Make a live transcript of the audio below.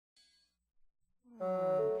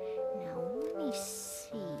Now, let me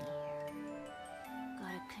see here.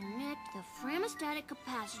 Gotta connect the framostatic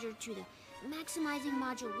capacitor to the maximizing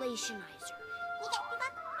modulationizer.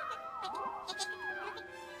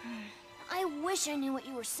 I wish I knew what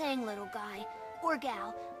you were saying, little guy. Or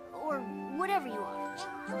gal. Or whatever you are.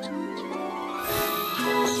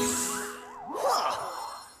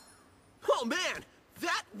 Oh, man!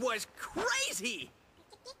 That was crazy!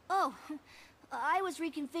 Oh, I was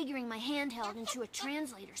reconfiguring my handheld into a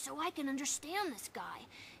translator so I can understand this guy.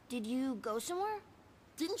 Did you go somewhere?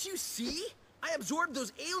 Didn't you see? I absorbed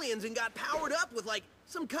those aliens and got powered up with, like,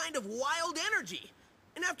 some kind of wild energy.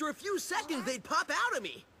 And after a few seconds, they'd pop out of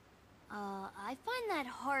me. I find that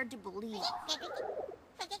hard to believe.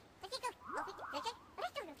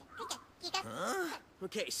 Huh?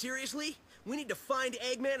 Okay, seriously? We need to find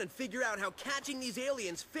Eggman and figure out how catching these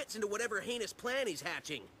aliens fits into whatever heinous plan he's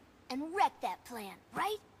hatching. And wreck that plan,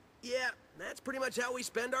 right? Yeah, that's pretty much how we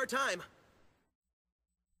spend our time.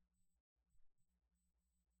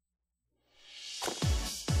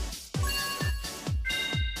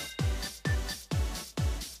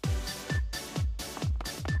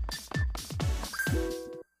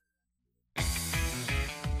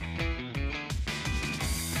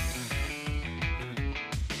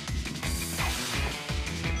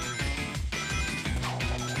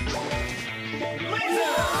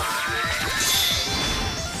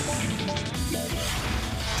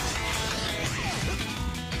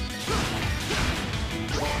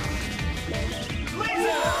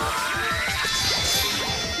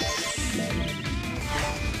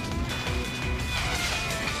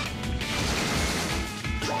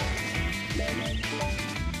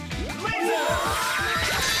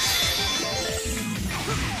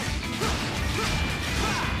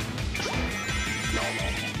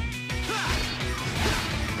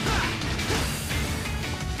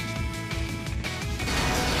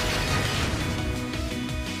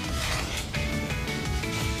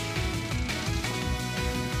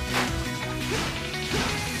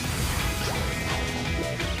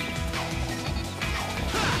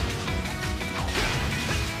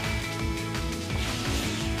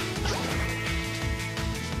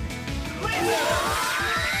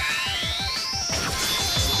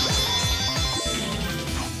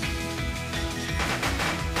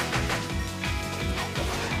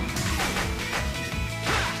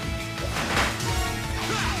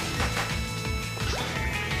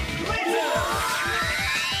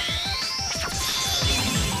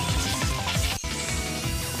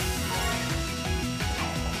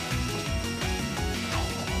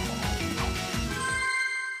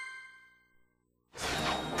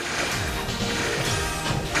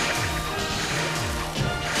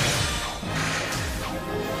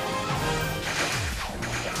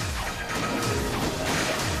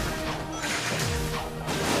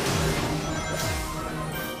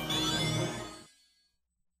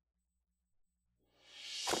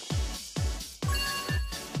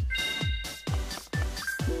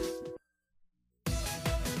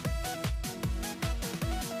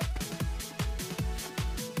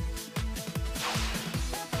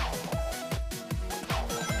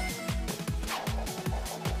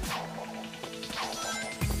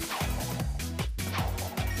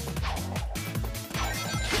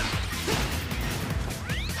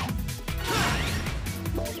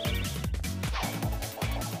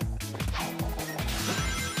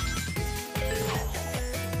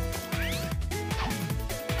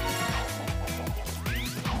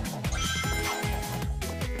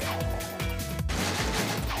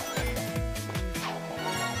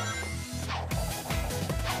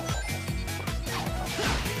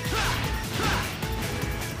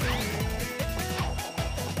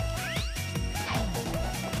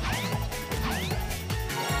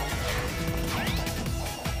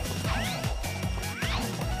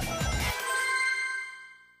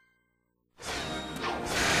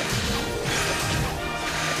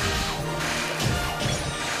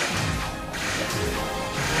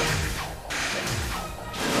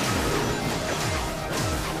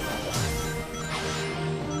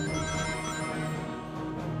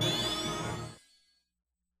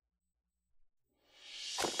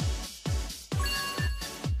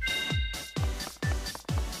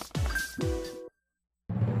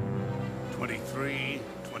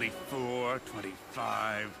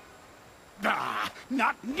 Ah,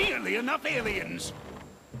 not nearly enough aliens.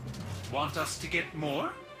 Want us to get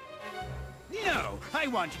more? No, I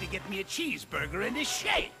want you to get me a cheeseburger and a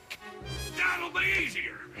shake. That'll be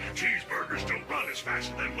easier. Cheeseburgers don't run as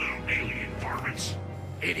fast as them little alien varmints.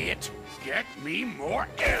 Idiot, get me more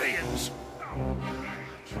aliens.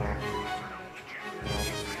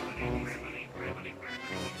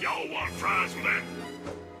 all want fries with that?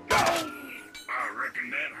 I reckon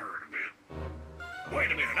that hurt a bit.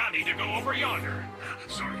 Wait a minute, I need to go over yonder.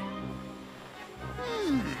 Sorry.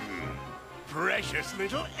 Precious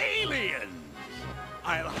little aliens!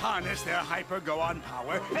 I'll harness their hyper-go-on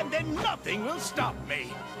power, and then nothing will stop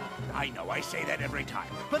me. I know I say that every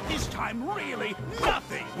time, but this time, really,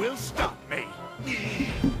 nothing will stop me.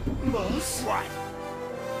 Boss? What?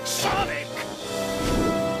 Sonic!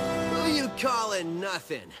 Who you calling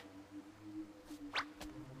nothing?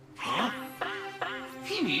 Huh?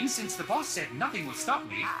 He means since the boss said nothing will stop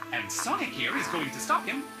me, and Sonic here is going to stop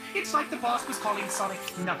him, it's like the boss was calling Sonic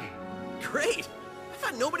nothing. Great! I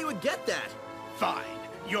thought nobody would get that. Fine.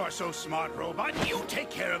 You're so smart, robot. You take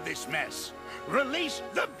care of this mess. Release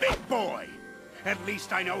the big boy. At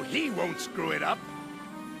least I know he won't screw it up.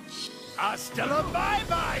 Hasta la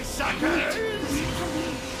bye-bye, suckers!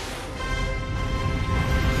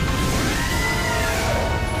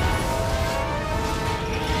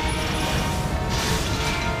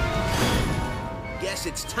 Guess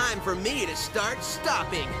it's time for me to start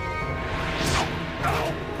stopping.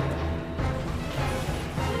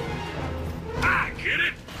 I get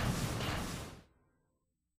it.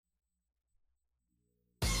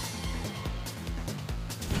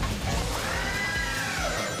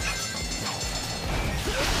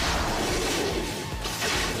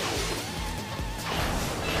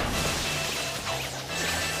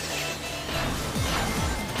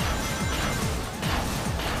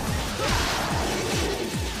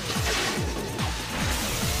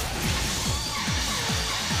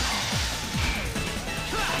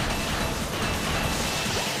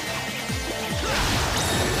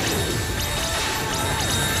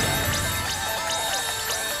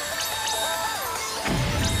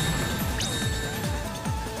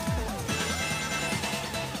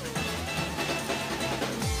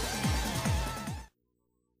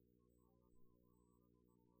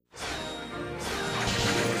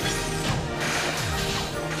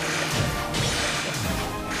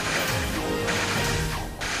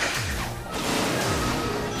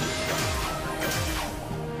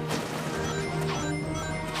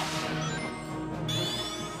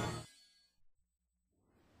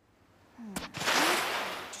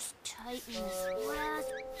 Tighten this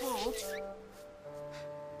last bolt.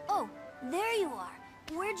 Oh, there you are.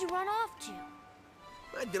 Where'd you run off to?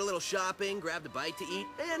 I did a little shopping, grabbed a bite to eat,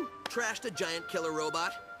 and trashed a giant killer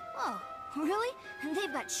robot. Oh, really? And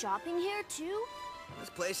they've got shopping here, too? This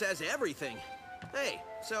place has everything. Hey,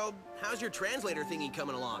 so how's your translator thingy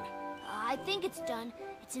coming along? I think it's done.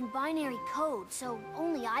 It's in binary code, so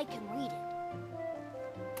only I can read it.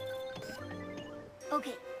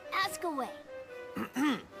 Okay, ask away.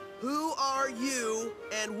 Who are you,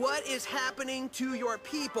 and what is happening to your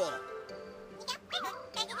people?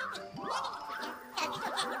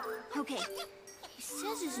 Okay, he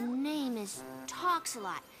says his name is Talks a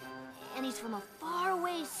Lot, and he's from a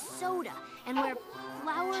faraway soda, and where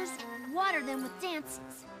flowers water them with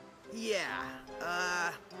dances. Yeah,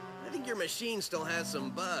 I think your machine still has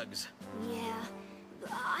some bugs. Yeah,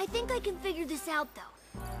 I think I can figure this out, though.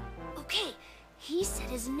 Okay, he said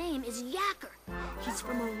his name is Yacker. He's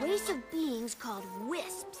from a race of beings called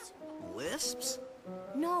Wisps. Lisps?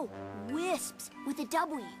 No, Wisps, with a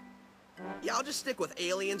W. Yeah, I'll just stick with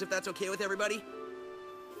aliens if that's okay with everybody.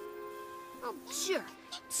 Oh, sure.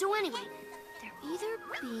 So anyway, they're either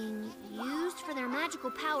being used for their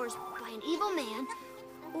magical powers by an evil man,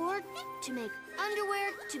 or to make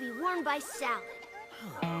underwear to be worn by Salad.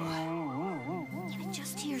 I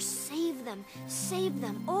just hear save them,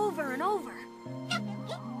 over and over.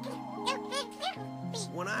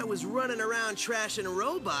 When I was running around trashing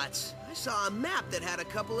robots, I saw a map that had a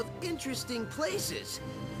couple of interesting places.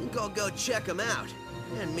 I think I'll go check them out,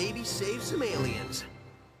 and maybe save some aliens.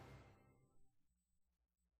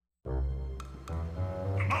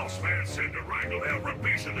 The boss man said to wrangle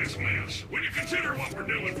every piece of this mess. When you consider what we're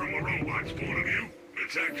doing from a robot's point of view,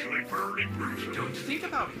 it's actually pretty gruesome. Don't think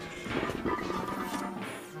about it.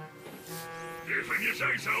 If you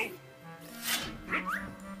say so.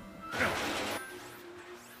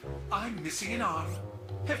 I'm missing an arm.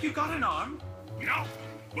 Have you got an arm? No,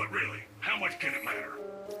 but really, how much can it matter?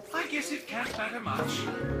 I guess it can't matter much.